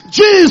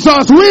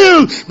Jesus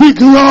will be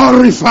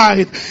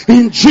glorified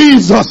in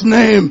Jesus'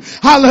 name.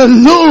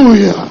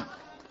 Hallelujah.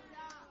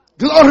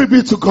 Glory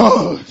be to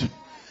God.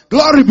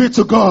 Glory be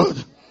to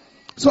God.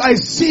 So I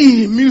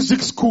see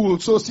music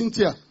schools. So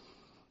Cynthia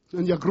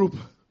and your group,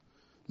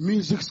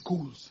 music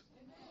schools.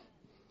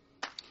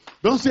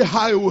 Don't say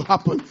how it will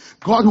happen.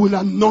 God will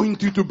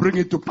anoint you to bring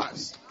it to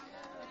pass.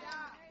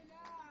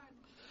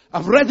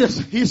 I've read this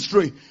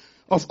history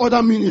of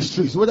other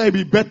ministries, whether it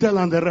be Bethel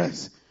and the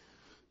rest.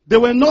 They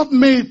were not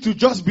made to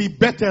just be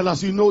Bethel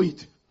as you know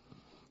it,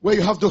 where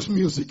you have those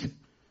music.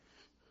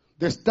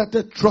 They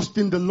started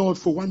trusting the Lord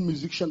for one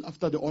musician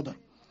after the other.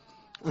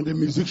 And the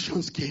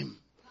musicians came.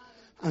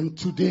 And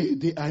today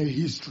they are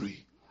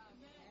history.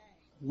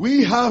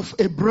 We have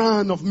a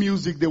brand of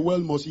music the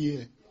world must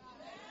hear.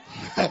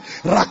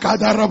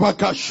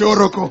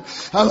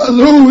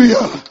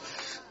 Hallelujah.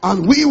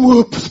 And we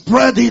will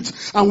spread it,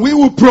 and we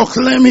will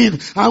proclaim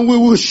it, and we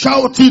will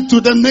shout it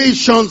to the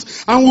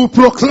nations, and we'll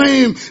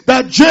proclaim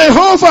that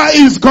Jehovah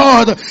is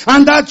God,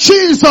 and that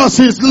Jesus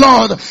is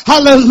Lord.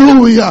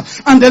 Hallelujah.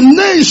 And the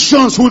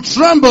nations will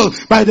tremble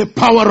by the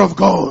power of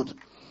God.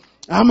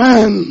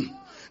 Amen.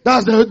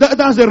 That's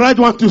the right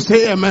one to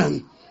say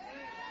amen.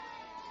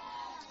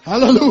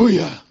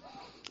 Hallelujah.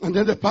 And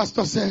then the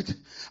pastor said,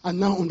 I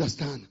now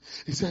understand.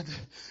 He said,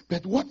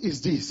 but what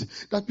is this?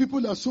 That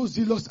people are so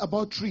zealous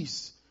about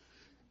trees,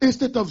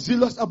 instead of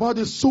zealous about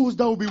the souls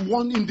that will be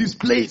won in this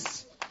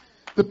place.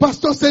 The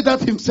pastor said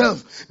that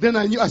himself. Then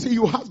I knew, I said,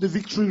 you have the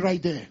victory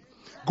right there.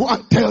 Go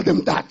and tell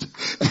them that.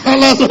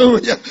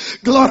 Hallelujah.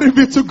 Glory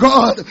be to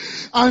God.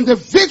 And the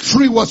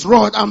victory was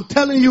wrought. I'm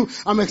telling you,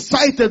 I'm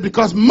excited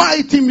because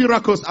mighty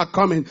miracles are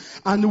coming.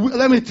 And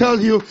let me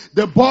tell you,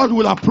 the board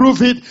will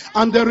approve it,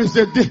 and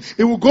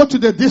it will go to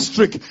the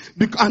district,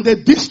 and the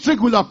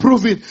district will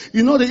approve it.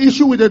 You know, the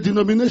issue with the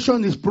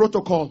denomination is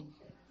protocol.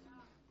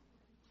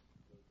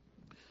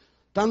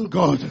 Thank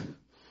God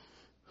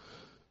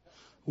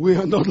we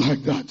are not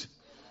like that.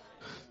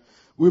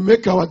 We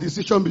make our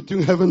decision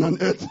between heaven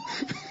and earth.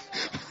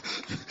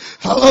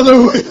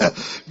 Hallelujah.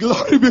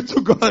 Glory be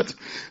to God.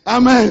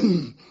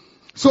 Amen.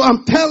 So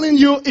I'm telling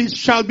you, it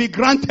shall be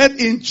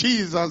granted in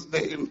Jesus'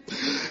 name.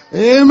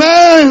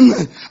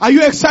 Amen. Are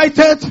you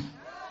excited?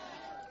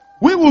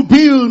 We will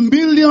build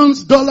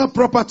millions-dollar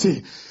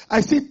property.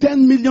 I see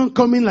 10 million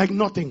coming like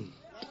nothing.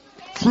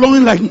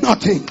 Flowing like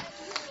nothing.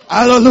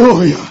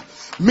 Hallelujah.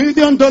 $1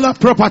 million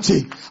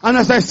property. And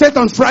as I said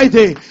on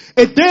Friday,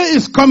 a day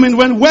is coming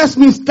when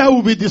Westminster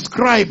will be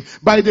described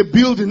by the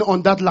building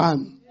on that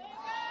land.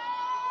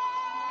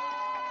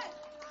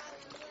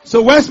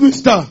 So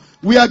Westminster,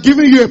 we are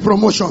giving you a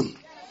promotion.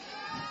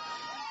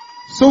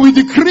 So we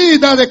decree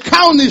that the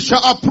county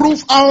shall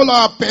approve all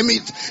our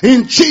permits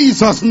in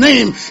Jesus'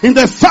 name, in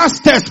the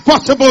fastest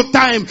possible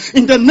time,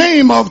 in the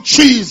name of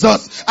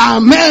Jesus.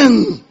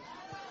 Amen.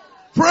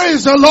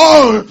 Praise the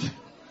Lord.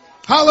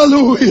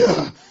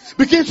 Hallelujah.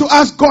 Begin to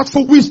ask God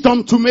for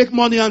wisdom to make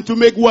money and to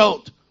make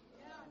wealth.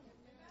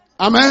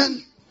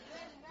 Amen.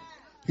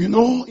 You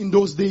know, in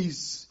those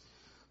days,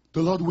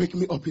 the Lord wake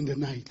me up in the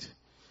night.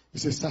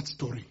 It's a sad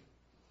story.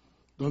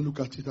 Don't look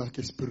at it like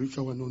a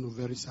spiritual one. No,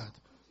 very sad.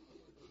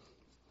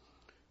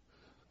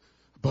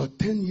 About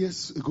 10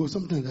 years ago,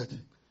 something like that.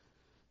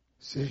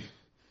 Say,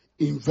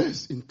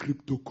 invest in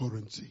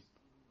cryptocurrency.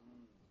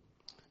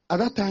 At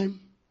that time,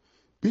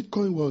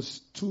 Bitcoin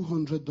was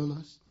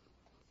 $200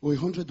 or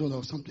 $100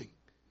 or something.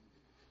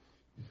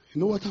 You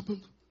know what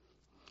happened?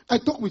 I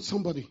talked with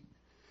somebody.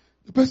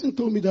 The person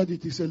told me that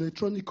it is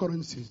electronic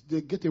currency.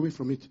 They get away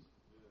from it.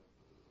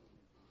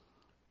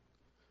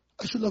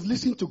 I should have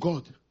listened to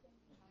God.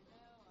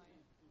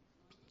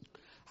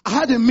 I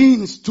had a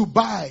means to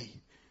buy.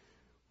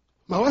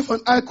 My wife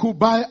and I could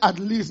buy at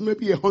least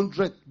maybe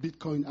 100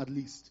 Bitcoin at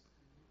least.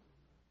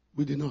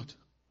 We did not.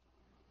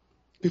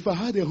 If I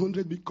had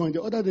 100 Bitcoin,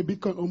 the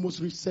Bitcoin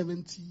almost reached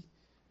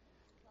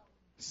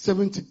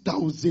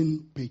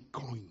 70,000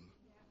 Bitcoin.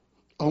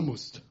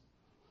 Almost.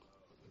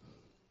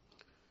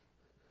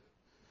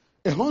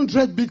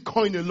 100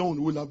 Bitcoin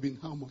alone would have been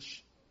how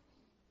much?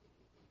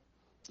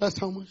 That's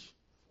how much?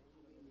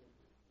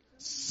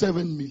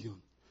 7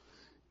 million.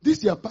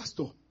 This your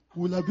pastor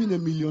would have been a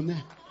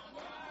millionaire.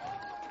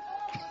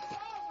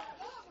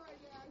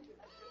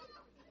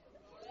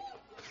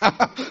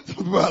 Some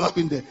people are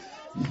laughing there.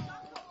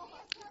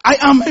 I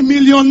am a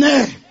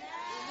millionaire.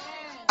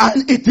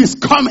 And it is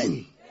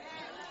coming.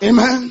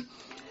 Amen.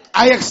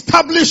 I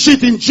establish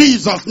it in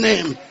Jesus'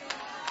 name.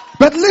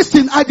 But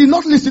listen, I did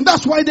not listen.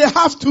 That's why there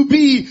have to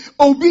be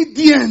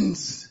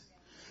obedience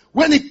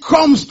when it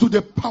comes to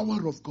the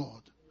power of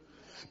God.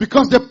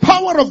 Because the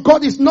power of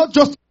God is not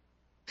just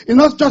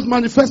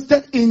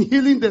manifested in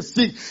healing the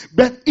sick,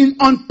 but in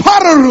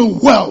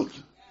unparalleled wealth.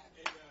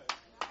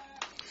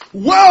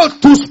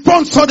 Wealth to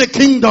sponsor the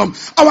kingdom.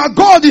 Our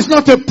God is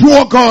not a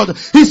poor God.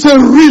 He's a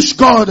rich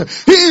God.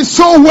 He is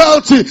so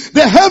wealthy.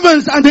 The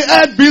heavens and the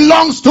earth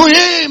belongs to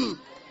Him.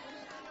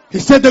 He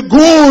said, the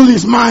gold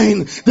is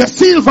mine. The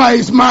silver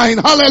is mine.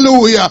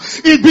 Hallelujah.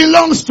 It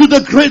belongs to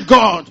the great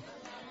God.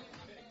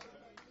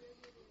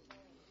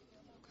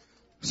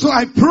 So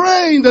I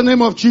pray in the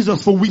name of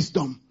Jesus for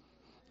wisdom.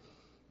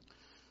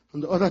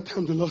 And the other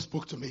time the Lord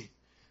spoke to me.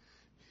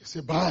 He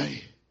said,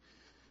 buy.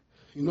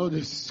 You know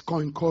this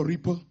coin called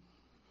Ripple?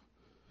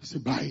 He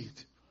said, buy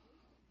it.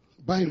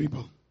 Buy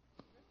Ripple.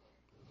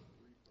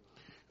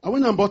 I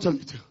went and bought a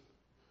little.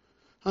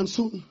 And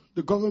soon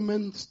the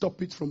government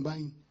stopped it from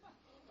buying.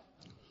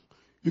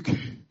 You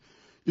can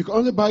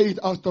only buy it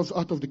out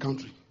of the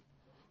country.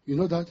 You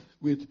know that?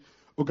 With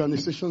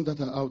organizations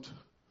that are out.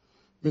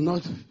 But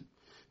not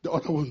the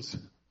other ones.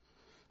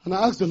 And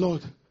I asked the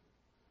Lord.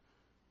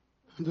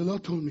 And the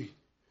Lord told me,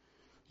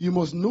 you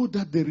must know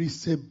that there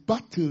is a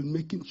battle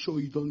making sure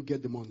you don't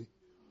get the money.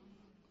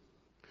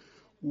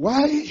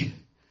 Why?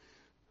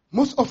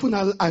 Most often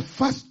I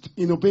fast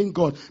in obeying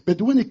God.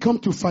 But when it comes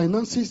to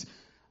finances,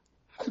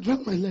 I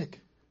drag my leg.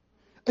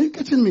 Are you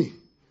getting me?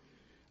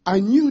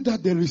 I knew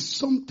that there is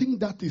something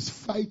that is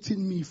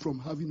fighting me from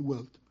having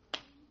wealth.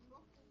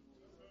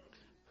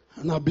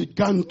 And I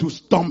began to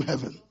storm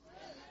heaven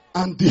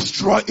and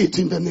destroy it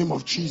in the name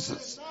of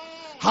Jesus.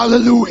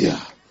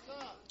 Hallelujah.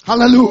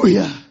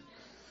 Hallelujah.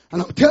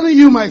 And I'm telling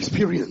you my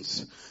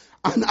experience.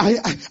 And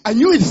I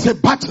knew it's a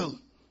battle.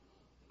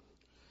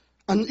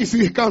 And if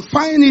you can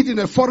find it in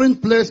a foreign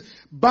place,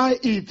 buy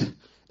it.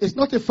 It's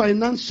not a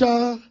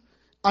financial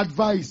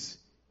advice.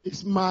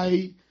 It's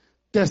my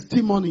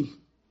testimony.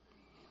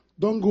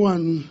 Don't go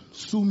and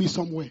sue me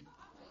somewhere.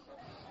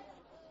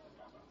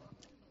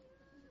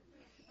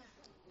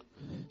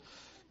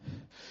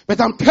 But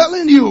I'm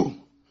telling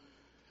you,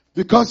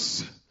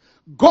 because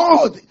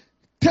God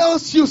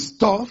tells you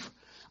stuff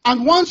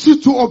and wants you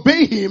to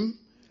obey Him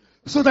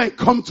so that it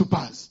come to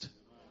pass.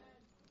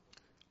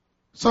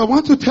 So I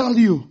want to tell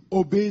you,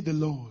 obey the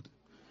Lord.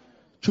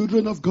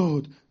 Children of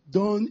God,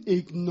 don't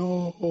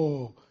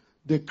ignore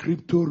the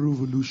crypto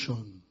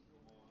revolution.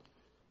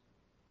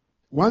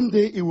 One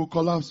day it will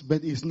collapse,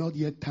 but it's not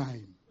yet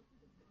time.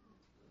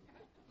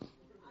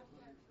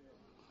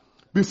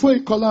 Before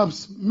it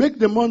collapses, make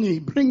the money,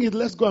 bring it,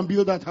 let's go and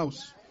build that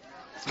house.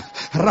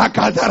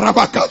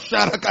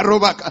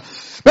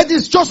 But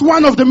it's just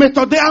one of the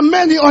methods. There are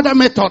many other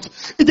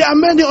methods. There are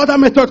many other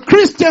methods.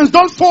 Christians,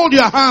 don't fold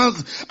your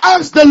hands.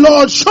 Ask the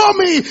Lord, show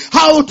me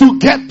how to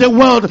get the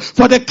world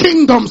for the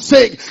kingdom's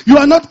sake. You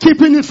are not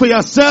keeping it for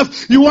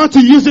yourself. You want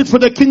to use it for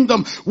the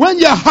kingdom. When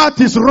your heart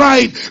is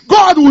right,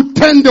 God will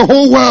turn the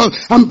whole world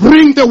and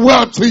bring the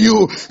world to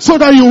you so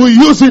that you will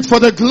use it for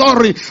the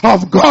glory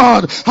of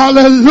God.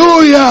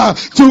 Hallelujah.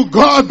 To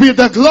God be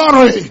the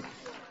glory.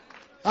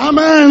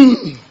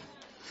 Amen.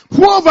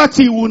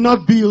 Poverty will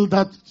not build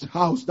that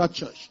house, that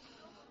church.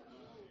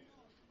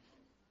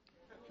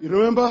 You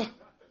remember?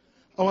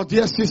 Our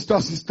dear sister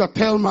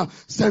Thelma,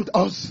 sent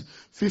us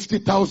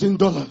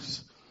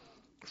 $50,000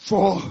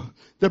 for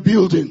the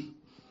building.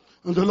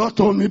 And the Lord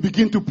told me,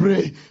 begin to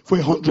pray for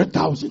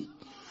 100,000.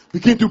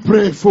 Begin to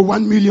pray for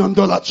 $1 million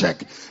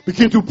check.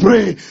 Begin to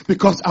pray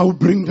because I will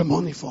bring the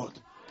money forth.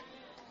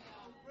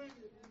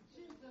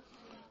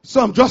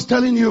 So I'm just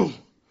telling you,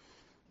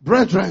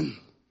 brethren,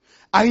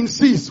 I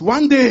insist,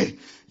 one day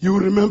you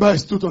will remember I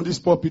stood on this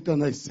pulpit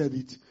and I said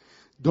it.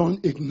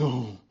 Don't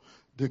ignore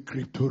the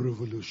crypto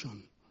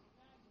revolution.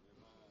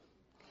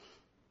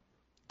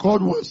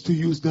 God wants to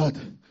use that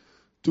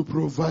to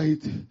provide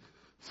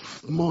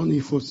money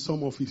for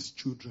some of His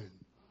children.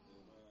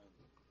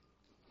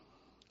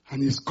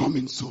 And it's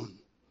coming soon.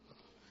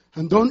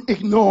 And don't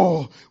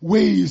ignore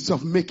ways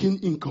of making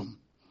income.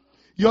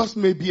 Yours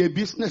may be a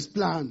business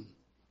plan.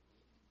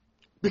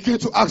 Begin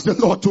to ask the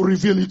Lord to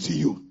reveal it to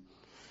you.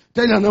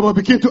 Tell your neighbor,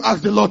 begin to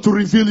ask the Lord to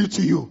reveal it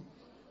to you.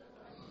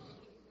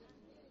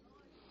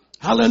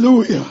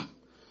 Hallelujah.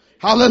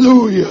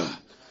 Hallelujah.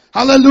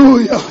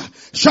 Hallelujah.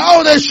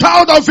 Shout a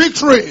shout of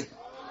victory.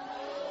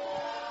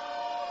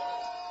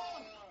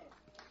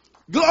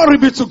 Glory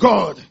be to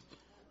God.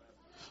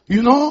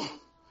 You know,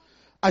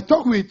 I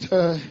talked with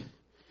the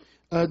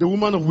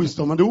woman of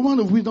wisdom, and the woman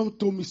of wisdom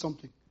told me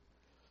something.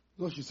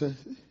 You know, she said,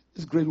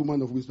 this great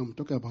woman of wisdom, I'm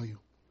talking about you.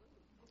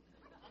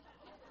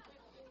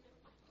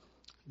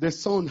 The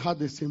son had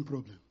the same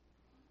problem.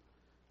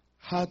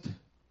 Had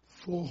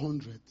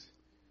 400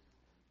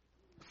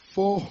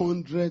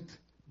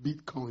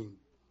 Bitcoin.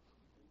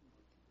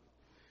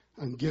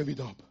 And gave it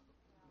up.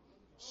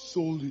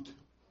 Sold it.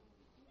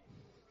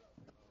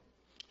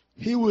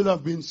 He would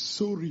have been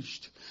so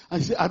rich.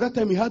 And see, at that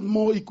time he had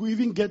more. He could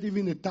even get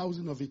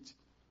 1,000 of it.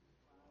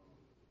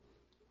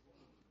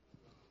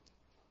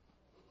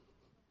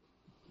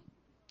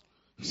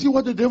 See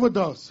what the devil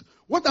does.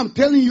 What I'm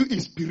telling you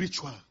is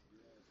spiritual.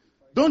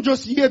 Don't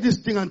just hear this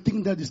thing and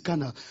think that is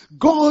carnal.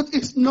 God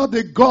is not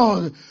a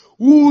God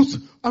who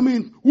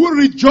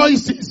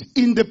rejoices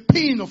in the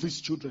pain of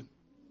His children.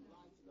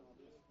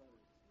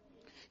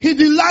 He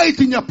delights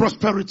in your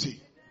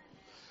prosperity.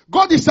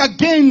 God is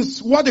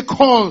against what they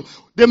call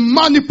the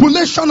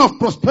manipulation of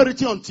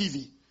prosperity on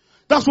TV.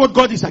 That's what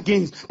God is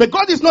against. But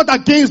God is not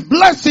against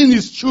blessing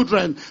His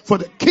children for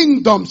the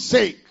kingdom's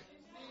sake.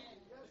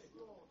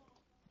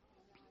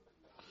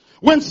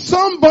 When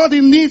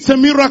somebody needs a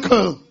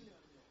miracle,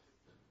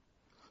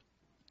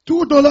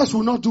 $2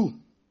 will not do.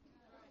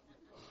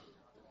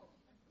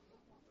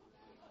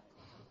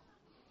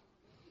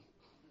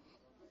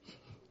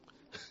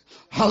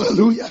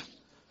 Hallelujah.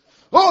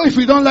 Oh, if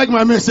you don't like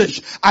my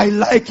message, I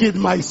like it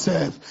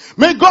myself.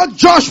 May God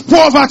judge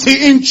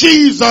poverty in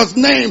Jesus'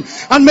 name.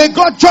 And may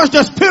God judge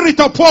the spirit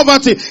of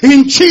poverty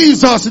in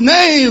Jesus'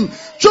 name.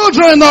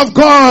 Children of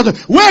God,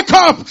 wake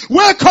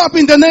up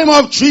in the name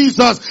of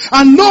Jesus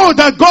and know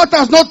that God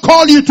has not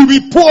called you to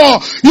be poor.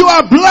 You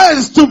are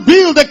blessed to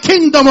build the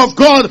kingdom of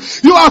God.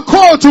 You are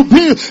called to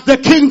build the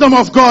kingdom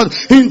of God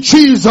in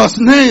Jesus'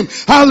 name.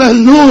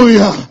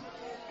 Hallelujah.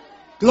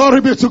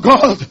 Glory be to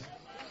God.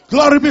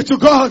 Glory be to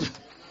God.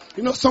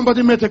 You know,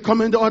 somebody made a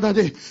comment the other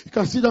day. You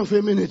can sit down for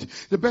a minute.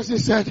 The person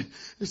said,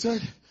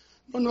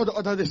 no, the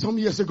other day, some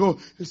years ago,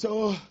 he said,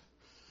 oh,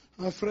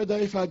 I'm afraid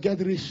that if I get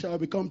rich, I'll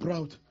become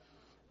proud.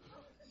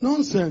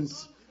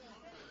 Nonsense.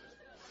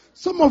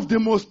 Some of the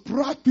most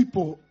proud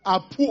people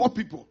are poor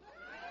people.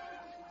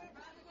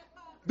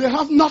 They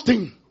have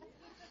nothing,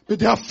 but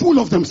they are full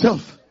of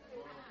themselves.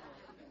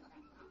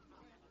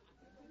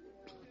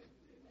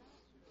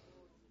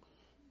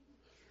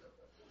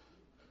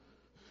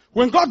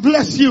 When God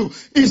bless you,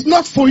 it's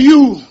not for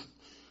you.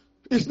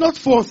 It's not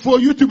for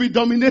you to be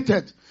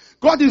dominated.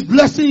 God is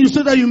blessing you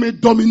so that you may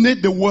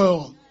dominate the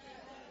world.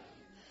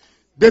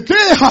 The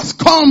day has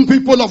come,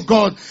 people of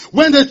God,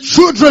 when the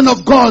children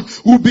of God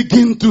will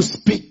begin to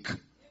speak.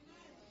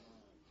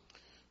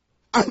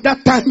 And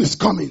that time is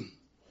coming.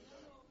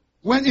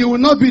 When it will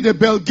not be the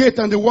Bill Gates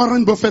and the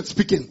Warren Buffett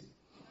speaking.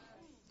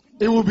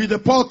 It will be the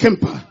Paul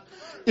Kemper.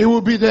 It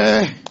will be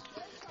the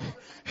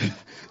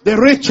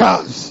Ray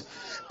Charles.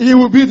 It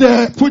will be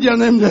put your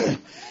name there.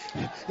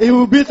 It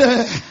will be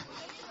the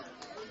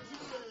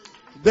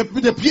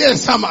Pierre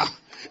Summer.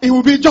 It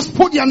will be, just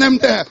put your name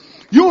there.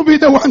 You will be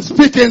the one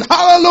speaking.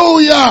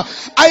 Hallelujah.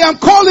 I am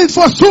calling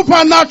for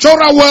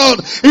supernatural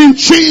world in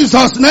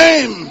Jesus'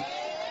 name.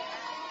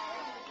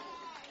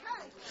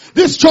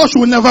 This church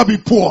will never be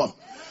poor.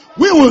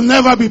 We will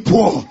never be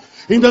poor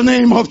in the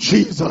name of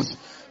Jesus.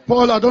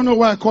 Paul, I don't know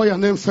why I call your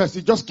name first.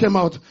 It just came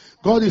out.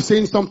 God is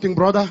saying something,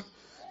 brother.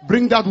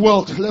 Bring that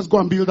wealth. Let's go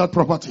and build that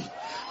property.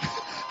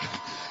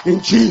 In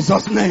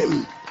Jesus'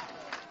 name.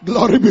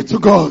 Glory be to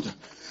God.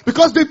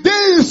 Because the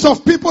days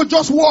of people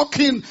just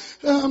walking,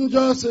 I'm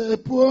just a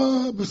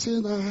poor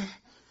sinner.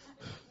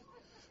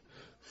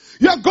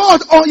 Your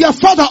God or your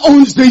Father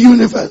owns the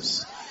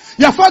universe.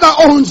 Your Father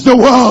owns the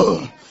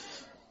world.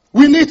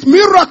 We need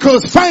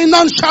miracles,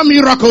 financial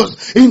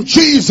miracles in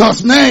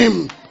Jesus'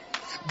 name.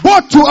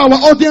 Both to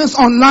our audience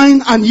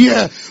online and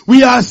here,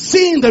 we are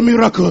seeing the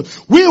miracle.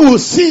 We will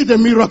see the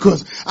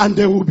miracles and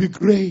they will be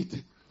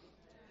great.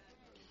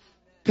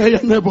 Tell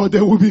your neighbor, they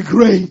will be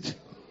great.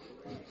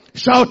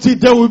 Shout it,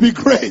 they will be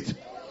great.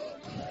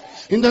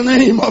 In the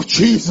name of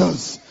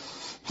Jesus.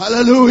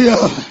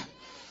 Hallelujah.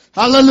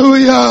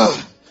 Hallelujah.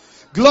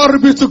 Glory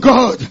be to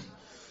God.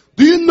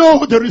 Do you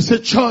know there is a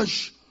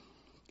church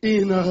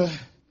in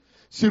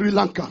Sri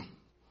Lanka?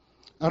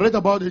 I read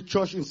about a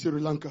church in Sri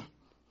Lanka.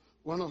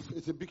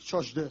 It's a big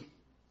church there.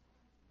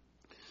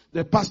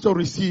 The pastor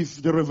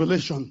received the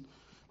revelation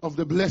of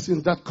the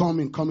blessings that come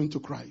in coming to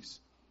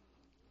Christ.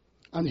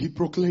 And he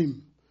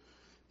proclaimed,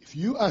 if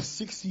you are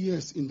 6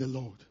 years in the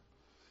Lord,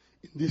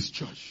 in this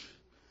church,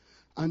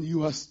 and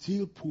you are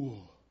still poor,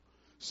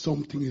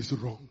 something is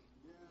wrong.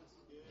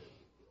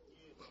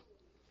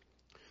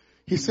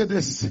 He said the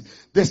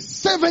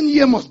 7th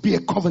year must be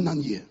a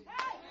covenant year.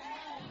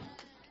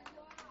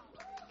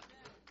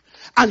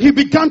 And he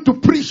began to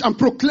preach and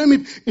proclaim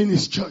it in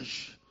his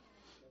church.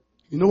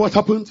 You know what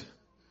happened?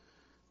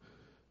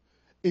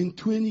 In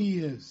 20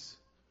 years,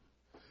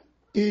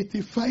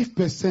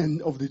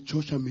 85% of the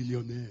church are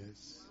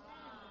millionaires.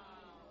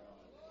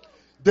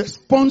 They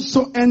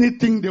sponsor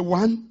anything they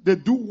want. They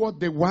do what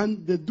they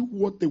want. They do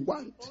what they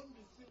want.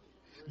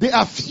 They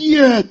are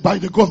feared by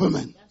the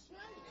government.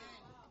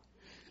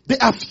 They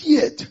are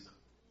feared.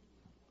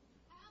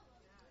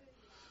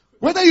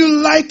 Whether you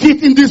like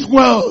it in this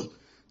world,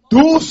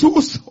 those who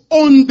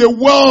own the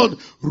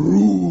world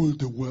rule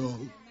the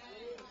world.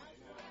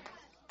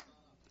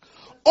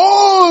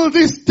 All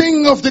this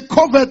thing of the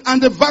COVID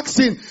and the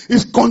vaccine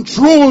is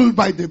controlled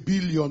by the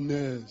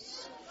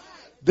billionaires.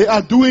 They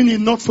are doing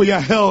it not for your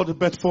health,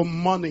 but for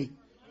money.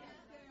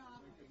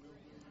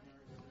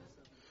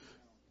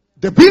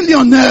 The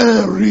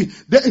billionaire,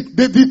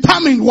 they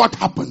determine what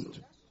happened.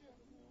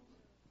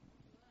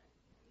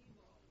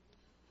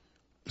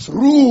 It's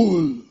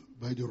ruled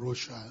by the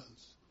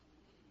Rothschilds,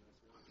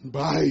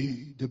 by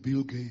the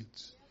Bill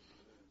Gates,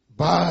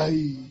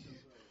 by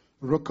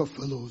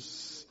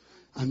Rockefellers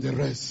and the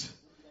rest,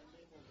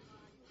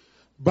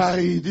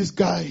 by this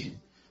guy,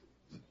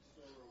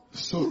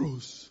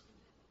 Soros.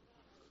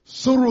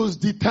 Soros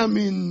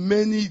determined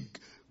many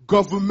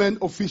government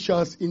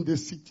officials in the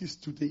cities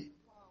today.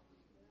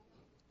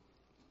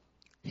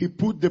 He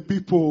put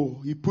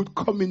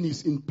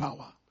communists in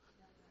power.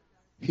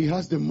 He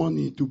has the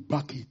money to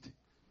back it.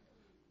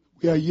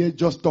 We are here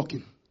just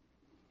talking.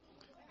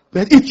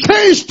 But it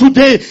changed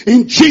today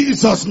in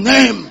Jesus'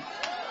 name.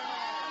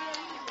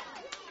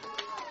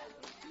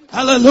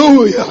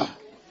 Hallelujah.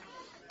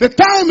 The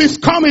time is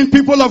coming,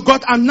 people of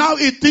God, and now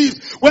it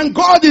is When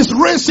God is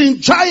raising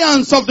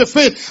giants of the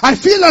faith, I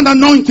feel an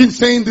anointing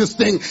saying this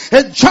thing.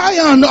 A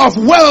giant of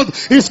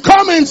wealth is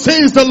coming,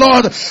 says the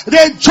Lord.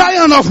 The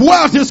giant of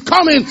wealth is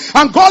coming,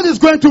 and God is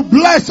going to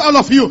bless all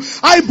of you.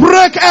 I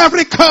break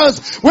every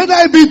curse, whether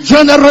it be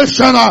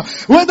generational,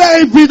 whether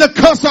it be the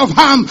curse of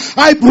Ham,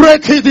 I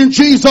break it in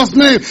Jesus'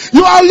 name.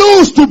 You are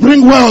loose to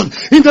bring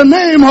wealth in the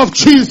name of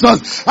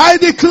Jesus. I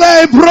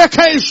declare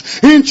breakage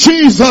in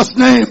Jesus'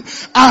 name.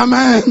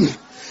 Amen.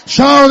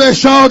 Shout a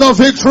shout of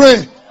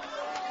victory.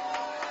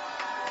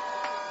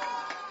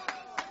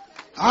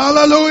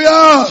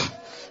 Hallelujah.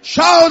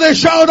 Shout a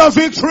shout of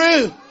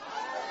victory.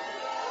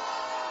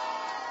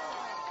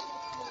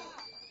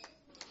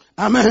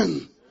 Amen.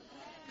 You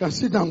can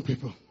sit down,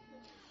 people.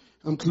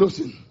 I'm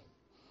closing.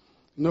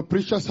 You know,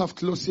 preachers have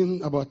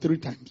closing about 3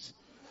 times.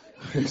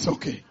 It's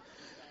okay.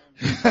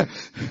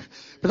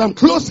 But I'm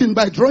closing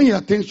by drawing your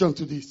attention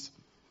to this.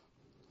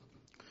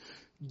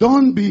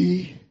 Don't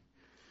be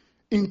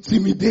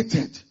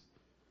intimidated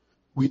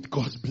with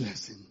God's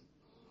blessing.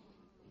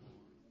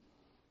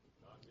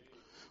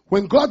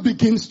 When God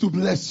begins to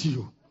bless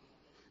you,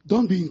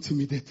 don't be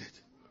intimidated.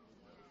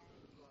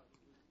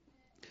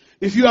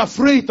 If you are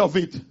afraid of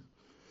it,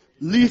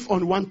 live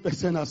on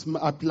 1% as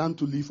I plan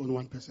to live on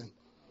 1%.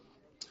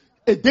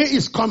 A day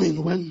is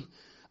coming when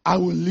I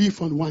will live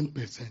on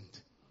 1%.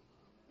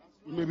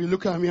 You may be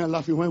looking at me and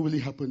laughing. When will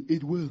it happen?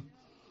 It will.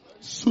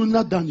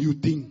 Sooner than you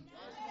think.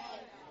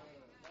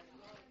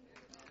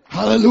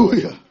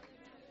 Hallelujah.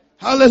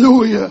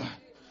 Hallelujah.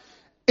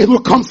 It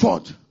will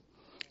comfort.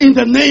 In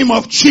the name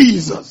of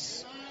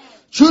Jesus.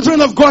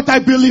 Children of God, I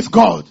believe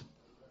God.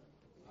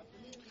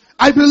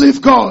 I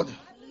believe God.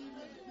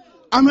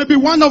 I may be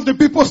one of the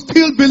people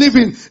still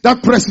believing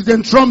that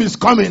President Trump is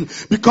coming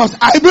because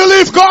I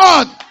believe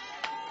God.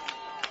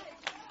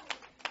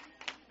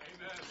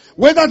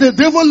 Whether the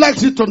devil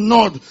likes it or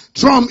not,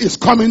 Trump is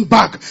coming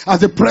back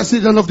as the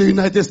president of the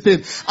United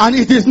States. And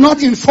it is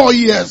not in 4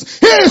 years.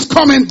 He is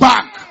coming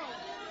back.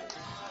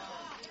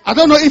 I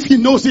don't know if he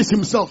knows this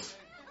himself.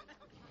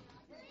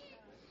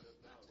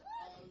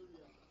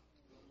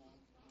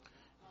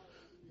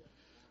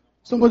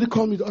 Somebody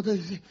called me the other day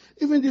and said,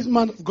 even this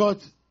man of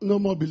God no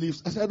more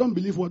believes. I said, I don't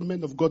believe what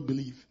men of God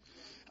believe.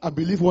 I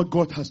believe what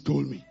God has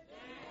told me.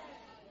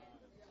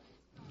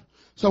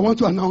 So I want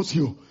to announce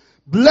you,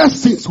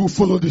 blessings will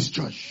follow this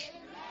church.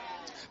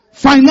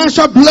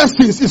 Financial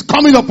blessings is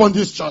coming upon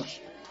this church.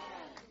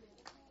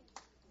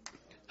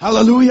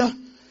 Hallelujah.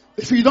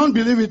 If you don't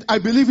believe it, I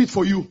believe it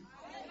for you.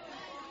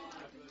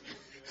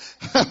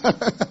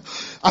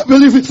 I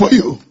believe it for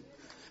you.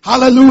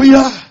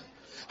 Hallelujah.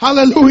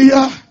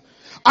 Hallelujah.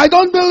 I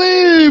don't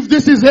believe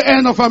this is the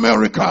end of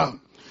America.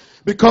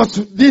 Because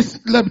this,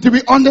 to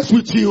be honest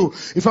with you,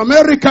 if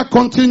America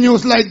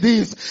continues like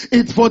this,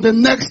 it's for the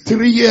next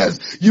 3 years,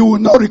 you will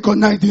not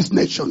recognize this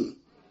nation.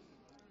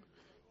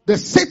 The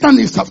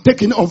Satanists have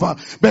taken over,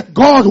 but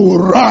God will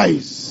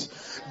rise.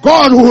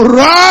 God will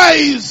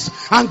rise,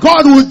 and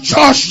God will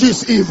judge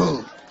this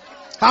evil.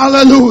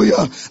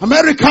 Hallelujah.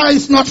 America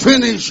is not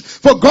finished,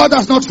 for God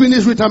has not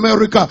finished with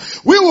America.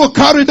 We will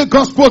carry the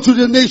gospel to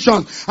the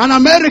nations, and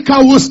America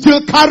will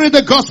still carry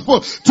the gospel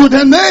to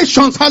the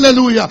nations.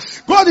 Hallelujah.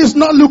 God is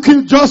not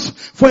looking just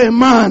for a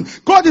man.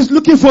 God is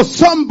looking for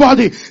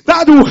somebody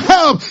that will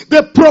help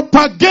the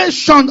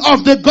propagation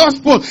of the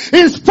gospel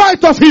in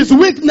spite of his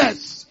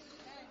weakness.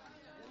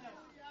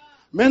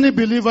 Many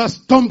believers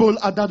stumble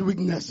at that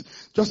weakness.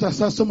 Just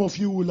as some of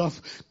you will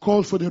have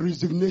called for the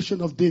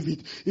resignation of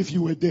David if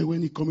you were there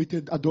when he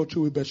committed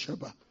adultery with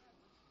Bathsheba.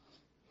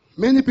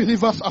 Many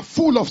believers are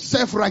full of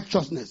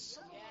self-righteousness.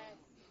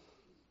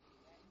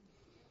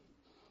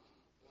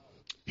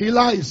 He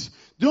lies.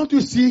 Don't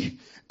you see?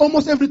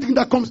 Almost everything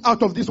that comes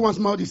out of this one's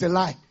mouth is a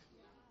lie.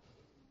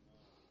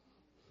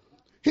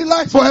 He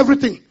lies for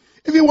everything.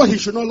 Even what he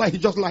should not lie, he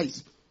just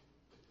lies.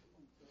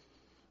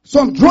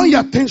 So I'm drawing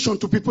your attention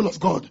to people of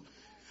God.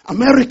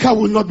 America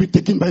will not be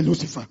taken by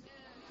Lucifer.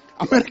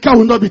 America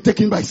will not be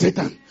taken by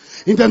Satan.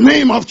 In the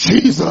name of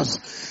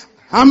Jesus.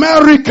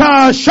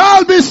 America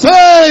shall be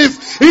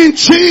saved in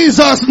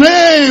Jesus'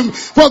 name.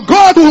 For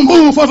God will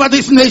move over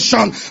this nation,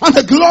 and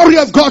the glory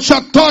of God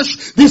shall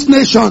touch this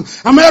nation.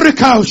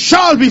 America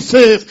shall be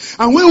saved,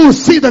 and we will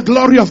see the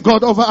glory of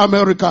God over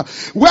America.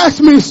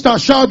 Westminster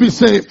shall be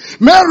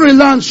saved.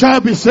 Maryland shall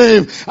be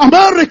saved.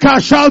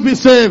 America shall be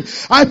saved.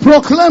 I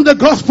proclaim the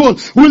gospel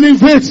will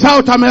invade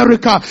South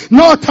America,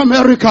 North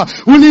America,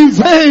 will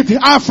invade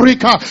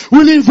Africa,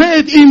 will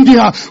invade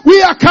India. We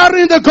are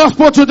carrying the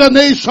gospel to the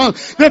nation.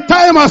 The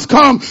time has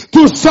come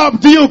to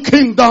subdue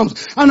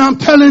kingdoms. And I'm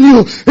telling you,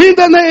 in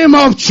the name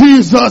of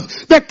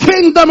Jesus, the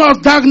kingdom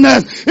of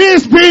darkness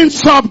is being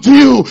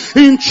subdued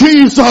in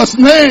Jesus'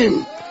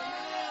 name.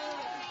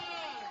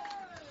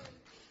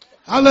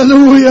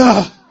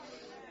 Hallelujah.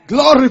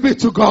 Glory be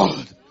to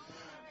God.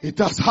 It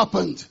has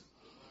happened.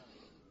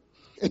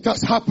 It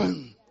has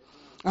happened.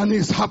 And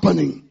it's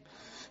happening.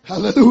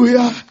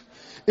 Hallelujah.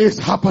 It's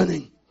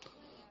happening.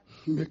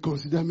 You may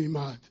consider me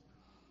mad.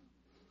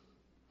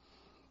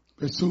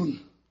 But soon,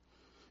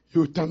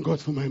 you will thank God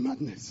for my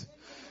madness.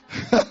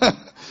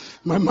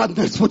 My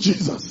madness for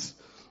Jesus.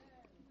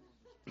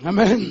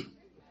 Amen.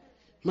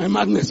 My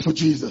madness for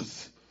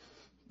Jesus.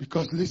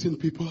 Because listen,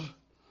 people,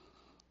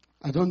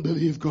 I don't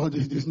believe God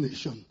in this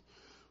nation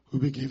will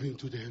be given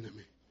to the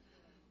enemy.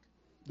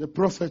 The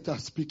prophets are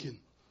speaking.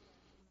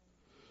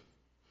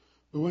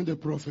 But when the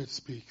prophet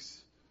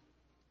speaks,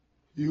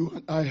 you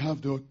and I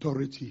have the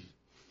authority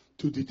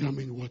to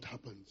determine what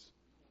happens.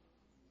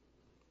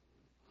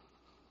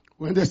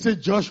 When they say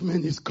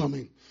judgment is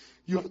coming,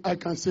 you and I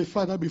can say,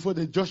 Father, before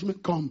the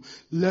judgment comes,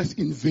 let's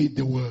invade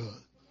the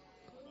world.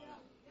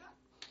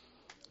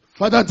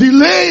 Father,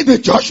 delay the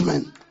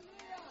judgment.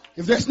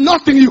 If there's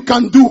nothing you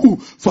can do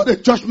for the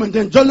judgment,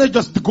 then let's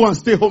just go and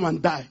stay home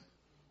and die.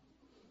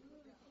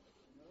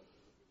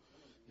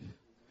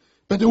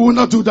 But they will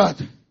not do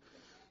that.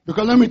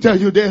 Because let me tell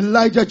you, the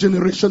Elijah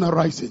generation are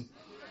rising.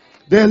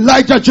 The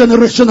Elijah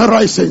generation are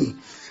rising.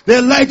 The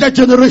Elijah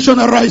generation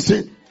are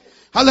rising.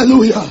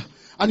 Hallelujah.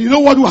 And you know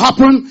what will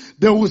happen?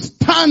 They will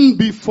stand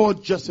before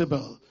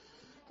Jezebel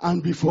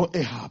and before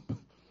Ahab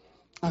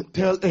and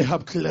tell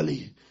Ahab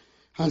clearly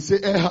and say,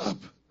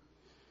 Ahab,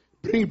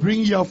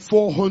 bring your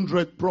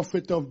 400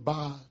 prophets of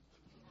Baal.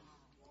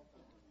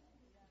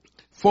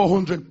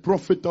 400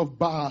 prophets of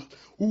Baal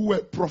who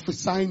were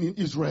prophesying in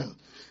Israel.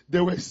 They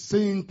were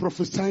saying,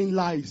 prophesying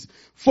lies.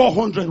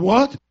 400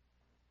 what?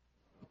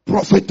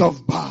 Prophet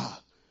of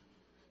Baal.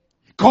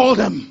 Call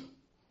them.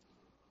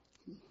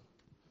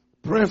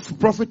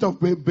 Prophet of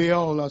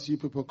Baal, as you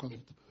people call it.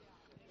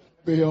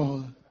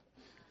 Baal.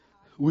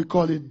 We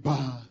call it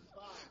Baal.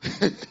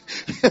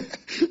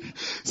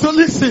 So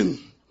listen.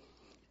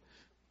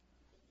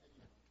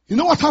 You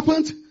know what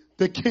happened?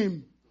 They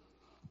came.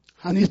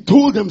 And he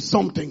told them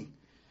something.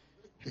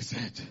 He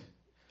said,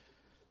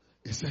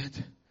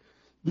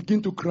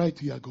 begin to cry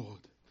to your God.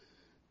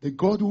 The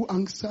God who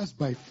answers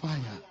by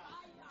fire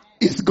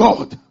is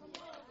God.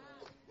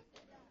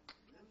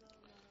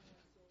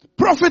 The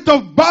prophet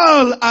of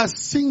Baal are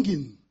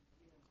singing.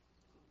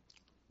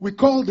 We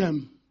call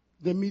them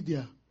the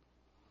media.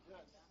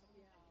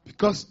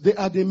 Because they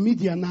are the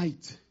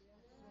Midianite.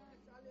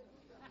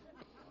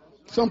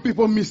 Some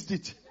people missed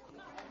it.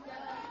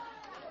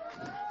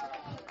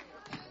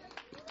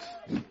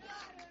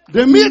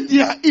 The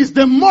media is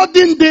the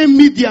modern day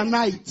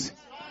Midianite.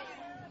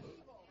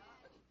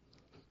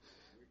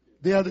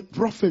 They are the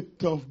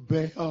prophet of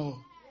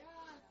Baal.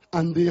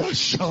 And they are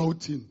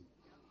shouting.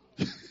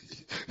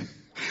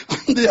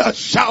 And they are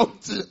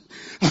shouting.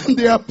 And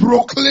they are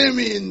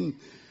proclaiming.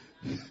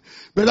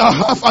 But I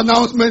have an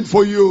announcement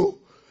for you.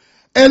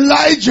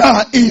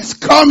 Elijah is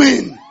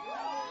coming.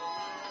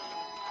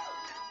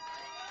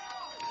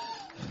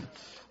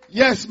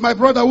 Yes, my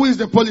brother who is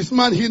the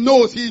policeman, he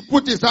knows. He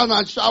put his hand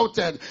and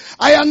shouted.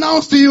 I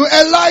announce to you,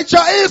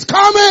 Elijah is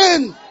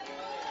coming.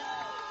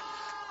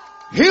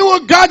 He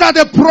will gather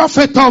the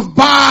prophet of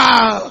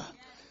Baal.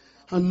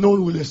 And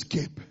none will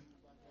escape.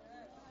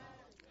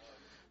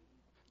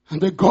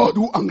 And the God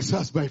who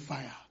answers by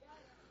fire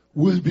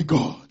will be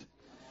God.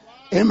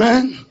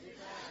 Amen.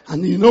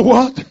 And you know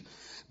what?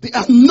 The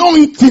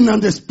anointing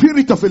and the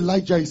spirit of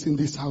Elijah is in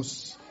this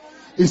house.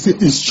 It's in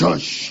this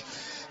church.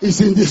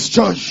 It's in this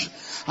church.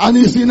 And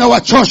it's in our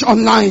church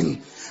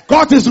online.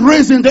 God is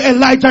raising the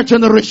Elijah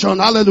generation.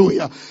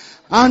 Hallelujah.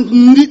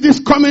 And this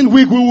coming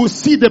week we will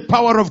see the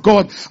power of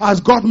God as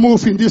God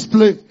moves in this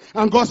place.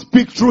 And God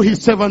speaks through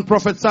his servant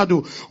prophet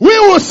Sadhu. We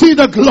will see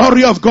the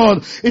glory of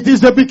God. It is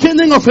the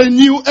beginning of a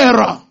new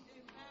era.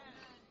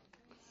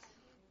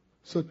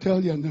 So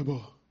tell your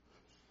neighbor,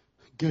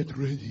 get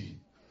ready.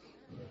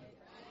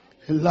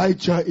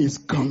 Elijah is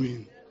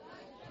coming.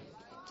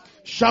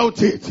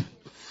 Shout it.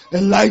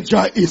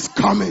 Elijah is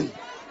coming.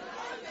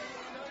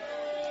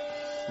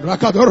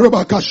 Thank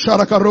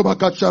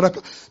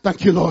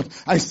you, Lord.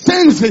 I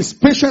sense a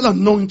special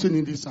anointing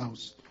in this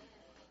house.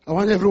 I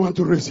want everyone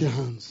to raise your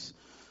hands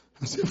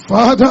and say,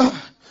 Father,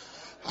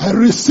 I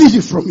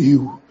receive from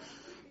you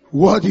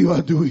what you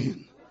are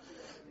doing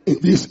in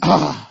this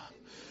hour.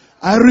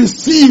 I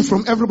receive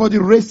from everybody.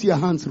 Raise your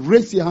hands.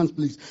 Raise your hands,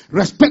 please.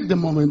 Respect the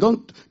moment.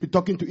 Don't be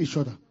talking to each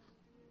other.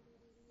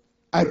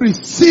 I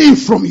receive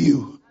from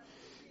you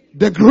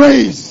the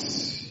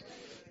grace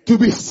to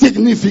be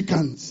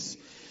significant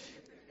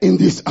in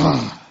this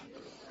hour.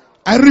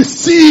 I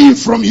receive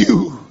from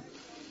you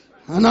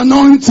an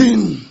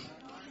anointing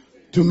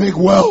to make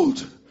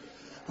wealth,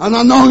 an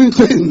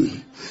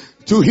anointing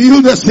to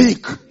heal the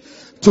sick,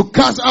 to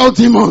cast out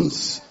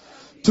demons,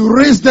 to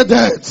raise the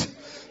dead,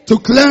 to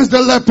cleanse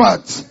the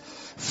leopard.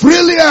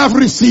 Freely I have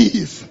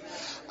received.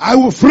 I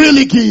will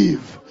freely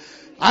give.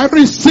 I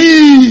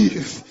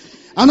receive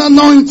an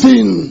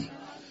anointing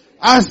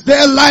as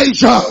the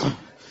Elijah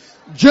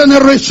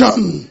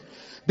generation.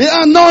 The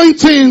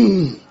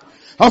anointing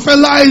of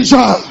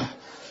Elijah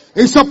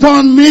is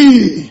upon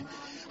me.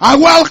 I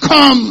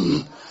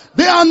welcome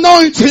the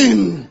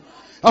anointing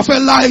of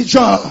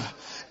Elijah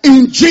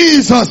in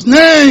Jesus'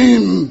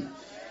 name.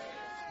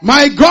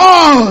 My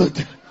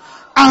God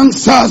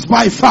answers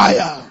by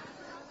fire.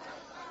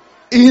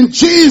 In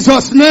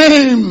Jesus'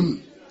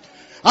 name,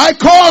 I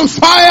call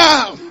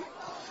fire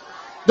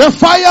the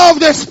fire of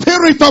the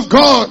Spirit of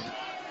God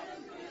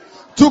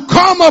to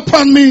come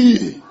upon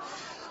me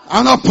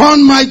and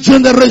upon my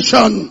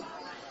generation.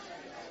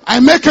 I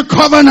make a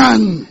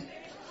covenant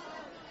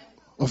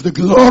of the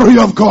glory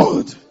of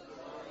God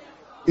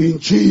in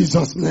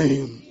Jesus'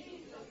 name.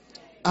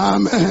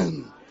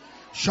 Amen.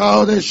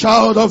 Shout a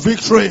shout of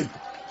victory.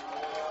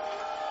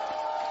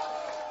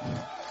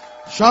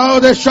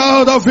 Shout a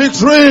shout of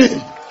victory.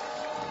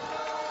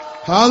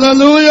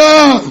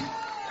 Hallelujah.